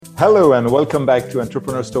Hello and welcome back to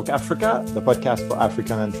Entrepreneurs Talk Africa, the podcast for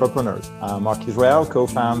African entrepreneurs. I'm Mark Israel,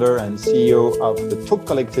 co-founder and CEO of the Talk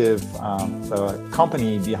Collective, the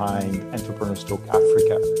company behind Entrepreneurs Talk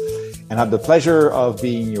Africa. And I have the pleasure of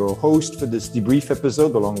being your host for this debrief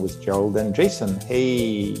episode along with Gerald and Jason.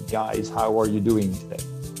 Hey guys, how are you doing today?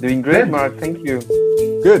 Doing great, Mark. Thank you.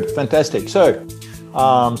 Good, fantastic. So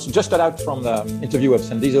just got out from the interview of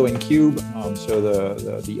Sandizo and Cube.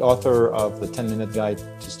 The author of the 10-minute guide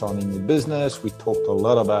to starting a business. We talked a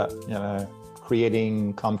lot about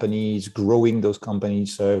creating companies, growing those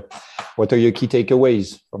companies. So what are your key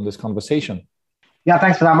takeaways from this conversation? Yeah,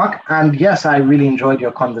 thanks for that, Mark. And yes, I really enjoyed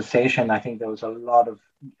your conversation. I think there was a lot of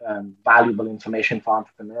valuable information for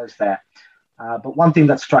entrepreneurs there. But one thing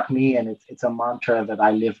that struck me, and it's a mantra that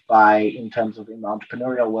I live by in terms of in the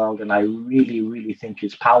entrepreneurial world, and I really, really think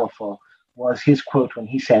is powerful, was his quote when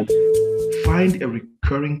he said, "Find a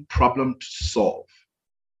recurring problem to solve."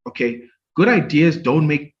 Okay, good ideas don't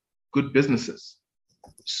make good businesses.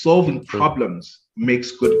 Solving problems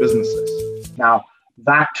makes good businesses. Now,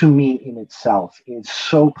 that to me in itself is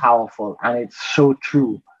so powerful and it's so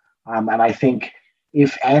true. And I think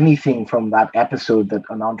if anything from that episode that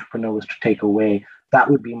an entrepreneur was to take away, that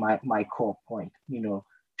would be my core point.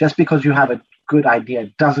 Just because you have a good idea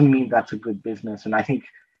doesn't mean that's a good business. And I think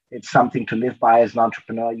it's something to live by as an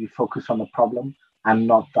entrepreneur. You focus on the problem and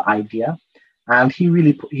not the idea. And he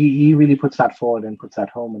really puts that forward and puts that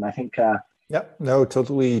home. And I think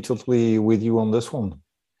totally with you on this one.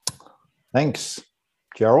 Thanks.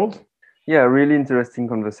 Gerald? Yeah, really interesting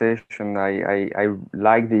conversation. I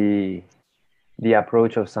like the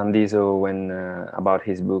approach of Sandizo when about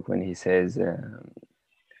his book, when he says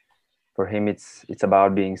for him it's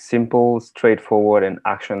about being simple, straightforward, and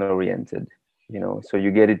action oriented. So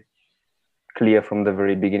you get it clear from the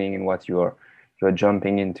very beginning in what you're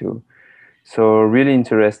jumping into. So really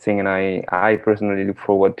interesting, and I personally look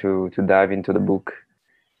forward to dive into the book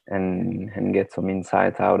and get some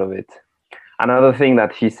insight out of it. Another thing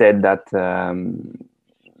that he said that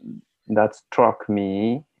struck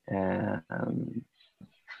me.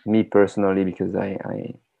 Me personally, because I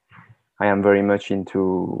am very much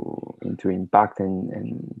into impact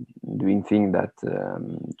and doing things that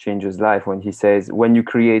changes life. When he says, when you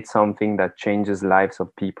create something that changes lives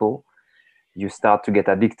of people, you start to get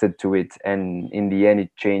addicted to it, and in the end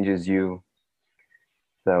it changes you.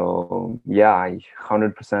 So yeah, I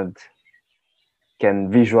 100%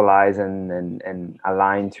 can visualize and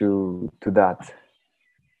align to that.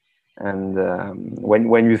 And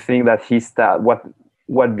when you think that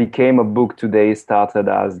what became a book today started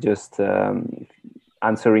as just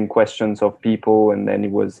answering questions of people, and then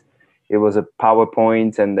it was a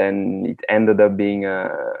PowerPoint, and then it ended up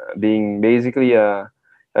being basically a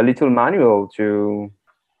little manual to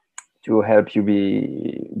help you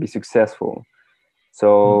be successful.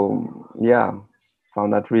 So yeah,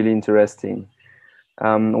 found that really interesting.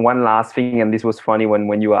 One last thing, and this was funny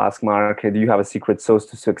when you asked Mark, do you have a secret sauce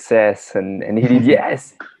to success? And he did,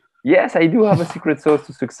 yes, I do have a secret sauce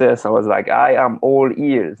to success. I was like, I am all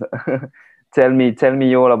ears. Tell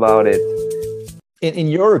me all about it. In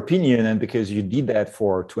your opinion, and because you did that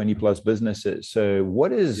for 20 plus businesses, so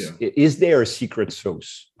is there a secret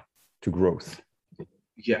sauce to growth?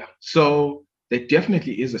 Yeah, so there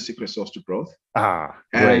definitely is a secret sauce to growth.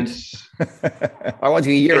 Great. I want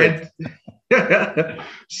to hear it.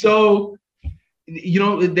 So,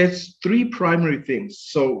 there's three primary things.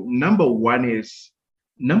 So number one is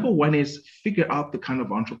figure out the kind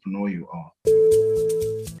of entrepreneur you are.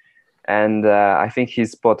 And I think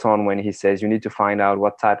he's spot on when he says you need to find out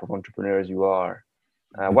what type of entrepreneurs you are.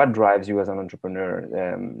 What drives you as an entrepreneur?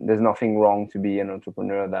 There's nothing wrong to be an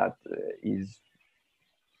entrepreneur that is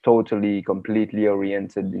totally, completely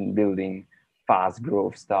oriented in building fast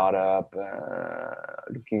growth startup,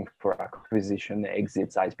 looking for acquisition,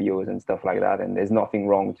 exits, IPOs, and stuff like that. And there's nothing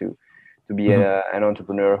wrong to be an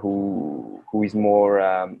entrepreneur who is more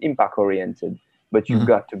impact oriented. But you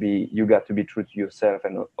got to be true to yourself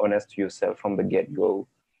and honest to yourself from the get-go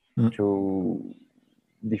to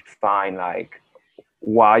define like,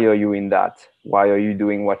 why are you in that? Why are you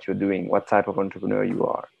doing what you're doing? What type of entrepreneur you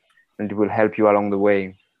are? And it will help you along the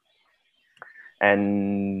way.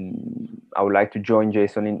 And I would like to join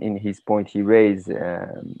Jason in his point he raised,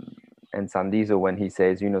 and Sandizo when he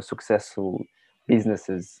says, successful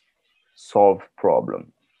businesses solve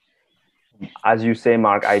problem. As you say,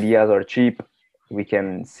 Mark, ideas are cheap. We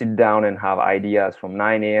can sit down and have ideas from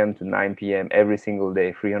 9 a.m. to 9 p.m. every single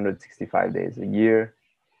day, 365 days a year.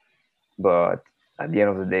 But at the end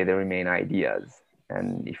of the day, they remain ideas.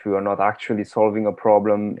 And if you are not actually solving a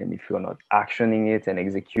problem, and if you are not actioning it and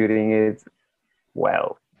executing it,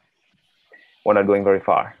 well, we're not going very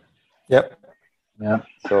far. Yep. Yeah.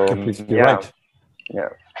 So Completely yeah, right. yeah.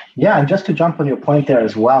 Yeah, and just to jump on your point there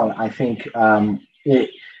as well, I think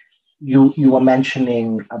you were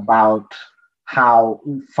mentioning about how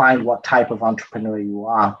you find what type of entrepreneur you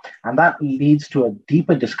are, and that leads to a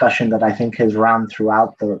deeper discussion that I think has run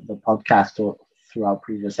throughout the podcast or throughout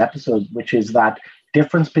previous episodes, which is that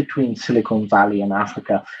difference between Silicon Valley and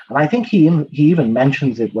Africa. And I think he even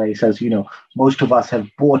mentions it where he says, most of us have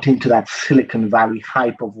bought into that Silicon Valley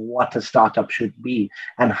hype of what a startup should be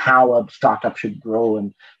and how a startup should grow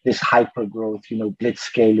and this hyper growth, blitz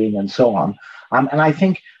scaling and so on. And I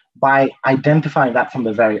think by identifying that from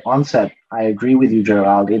the very onset, I agree with you,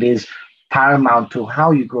 Gerald. It is paramount to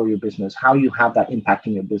how you grow your business, how you have that impact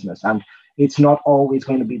in your business. And it's not always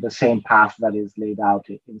going to be the same path that is laid out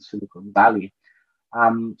in Silicon Valley.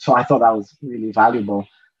 So I thought that was really valuable.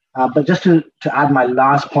 But just to add my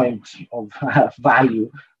last point of value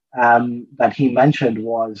that he mentioned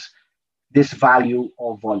was this value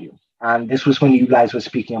of volume. And this was when you guys were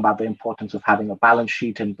speaking about the importance of having a balance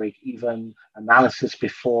sheet and break-even analysis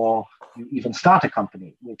before you even start a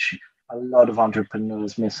company, which a lot of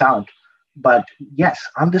entrepreneurs miss out. But yes,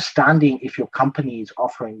 understanding if your company is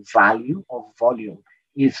offering value or volume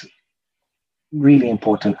is really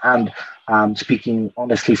important. And speaking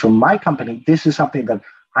honestly from my company, this is something that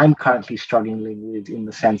I'm currently struggling with in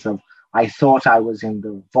the sense of I thought I was in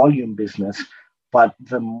the volume business, but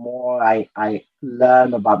the more I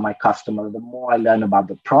learn about my customer, the more I learn about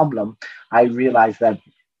the problem, I realize that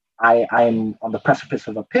I'm on the precipice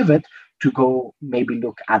of a pivot to go maybe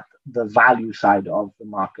look at the value side of the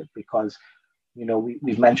market because,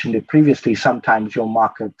 we've mentioned it previously, sometimes your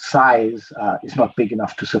market size is not big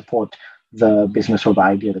enough to support the business or the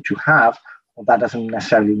idea that you have. Well, that doesn't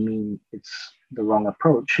necessarily mean it's the wrong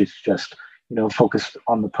approach. It's just, focused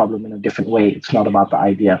on the problem in a different way. It's not about the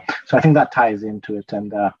idea. So I think that ties into it.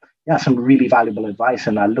 And some really valuable advice.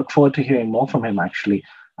 And I look forward to hearing more from him, actually.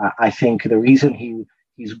 I think the reason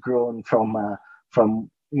he's grown from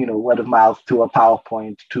word of mouth to a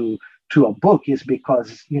PowerPoint to a book is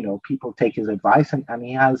because, people take his advice and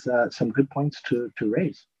he has some good points to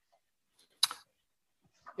raise.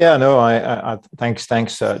 Yeah, no, I thanks,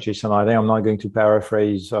 Jason. I think I'm not going to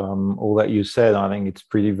paraphrase all that you said. I think it's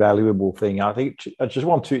pretty valuable thing. I think I just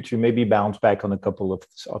want to maybe bounce back on a couple of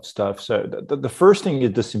stuff. So the first thing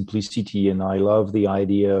is the simplicity, and I love the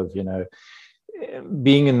idea of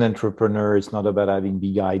being an entrepreneur. It's not about having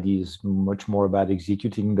big ideas, much more about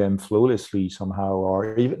executing them flawlessly somehow,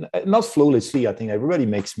 or even not flawlessly. I think everybody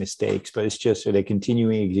makes mistakes, but it's just the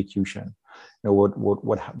continuing execution.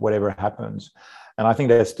 Whatever happens. And I think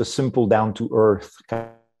that's the simple down to earth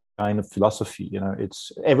kind of philosophy.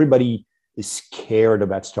 It's everybody is scared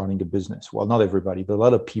about starting a business. Well, not everybody, but a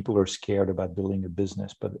lot of people are scared about building a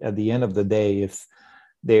business. But at the end of the day,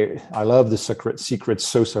 I love the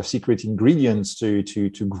secret ingredients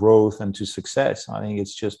to growth and to success. I think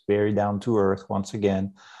it's just very down to earth. Once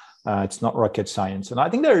again, it's not rocket science. And I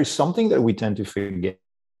think there is something that we tend to forget.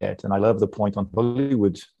 And I love the point on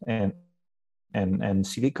Hollywood and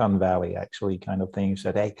Silicon Valley, actually, kind of things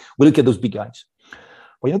that, hey, we look at those big guys.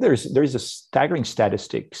 Well, there is a staggering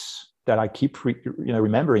statistics that I keep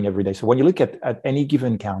remembering every day. So when you look at any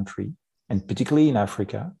given country, and particularly in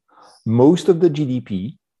Africa, most of the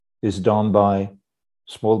GDP is done by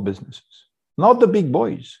small businesses, not the big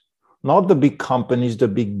boys, not the big companies, the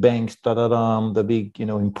big banks, the big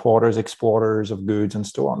importers, exporters of goods and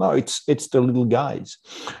so on. No, it's the little guys.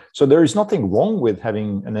 So there is nothing wrong with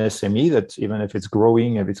having an SME that, even if it's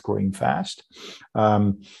growing fast,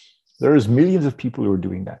 there's millions of people who are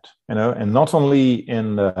doing that, and not only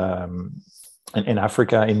in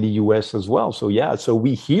Africa, in the US as well. So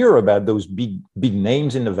we hear about those big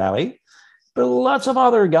names in the valley, but lots of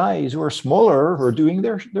other guys who are smaller, who are doing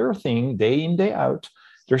their thing day in, day out.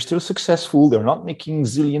 They're still successful. They're not making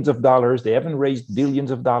zillions of dollars. They haven't raised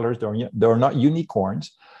billions of dollars. They're not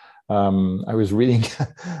unicorns. I was reading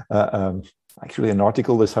actually an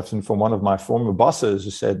article this afternoon from one of my former bosses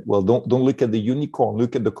who said, well, don't look at the unicorn,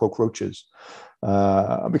 look at the cockroaches.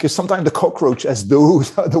 Because sometimes the cockroach, as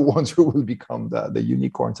those are the ones who will become the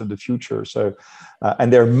unicorns of the future. So,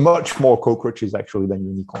 and there are much more cockroaches actually than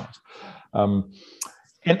unicorns.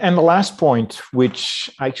 And the last point,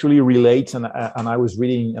 which actually relates, and I was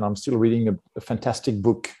reading, and I'm still reading a fantastic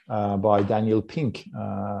book by Daniel Pink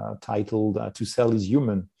titled "To Sell Is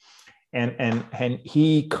Human," and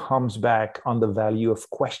he comes back on the value of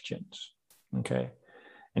questions. Okay,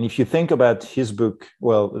 and if you think about his book,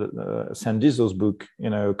 Sandizo's book,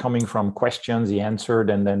 coming from questions he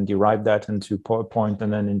answered and then derived that into PowerPoint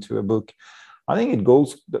and then into a book. I think it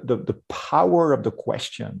goes, the power of the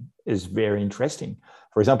question is very interesting.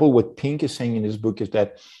 For example, what Pink is saying in his book is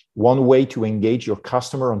that one way to engage your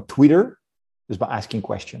customer on Twitter is by asking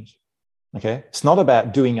questions. Okay. It's not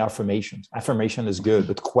about doing affirmations. Affirmation is good,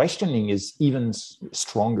 but questioning is even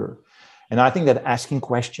stronger. And I think that asking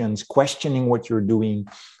questions, questioning what you're doing,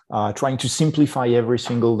 trying to simplify every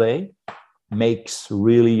single day makes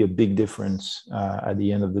really a big difference at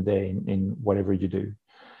the end of the day in whatever you do.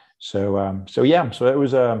 So it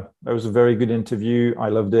was a very good interview. I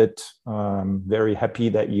loved it. Very happy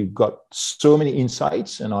that you got so many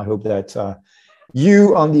insights, and I hope that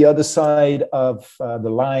you on the other side of the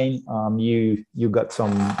line, you got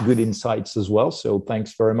some good insights as well. So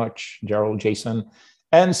thanks very much, Gerald, Jason,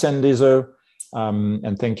 and Sandizo.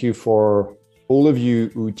 And thank you for all of you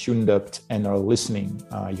who tuned up and are listening.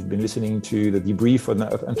 You've been listening to the debrief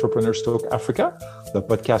of Entrepreneurs Talk Africa, the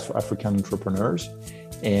podcast for African entrepreneurs.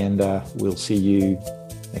 And we'll see you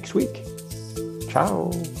next week.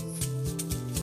 Ciao.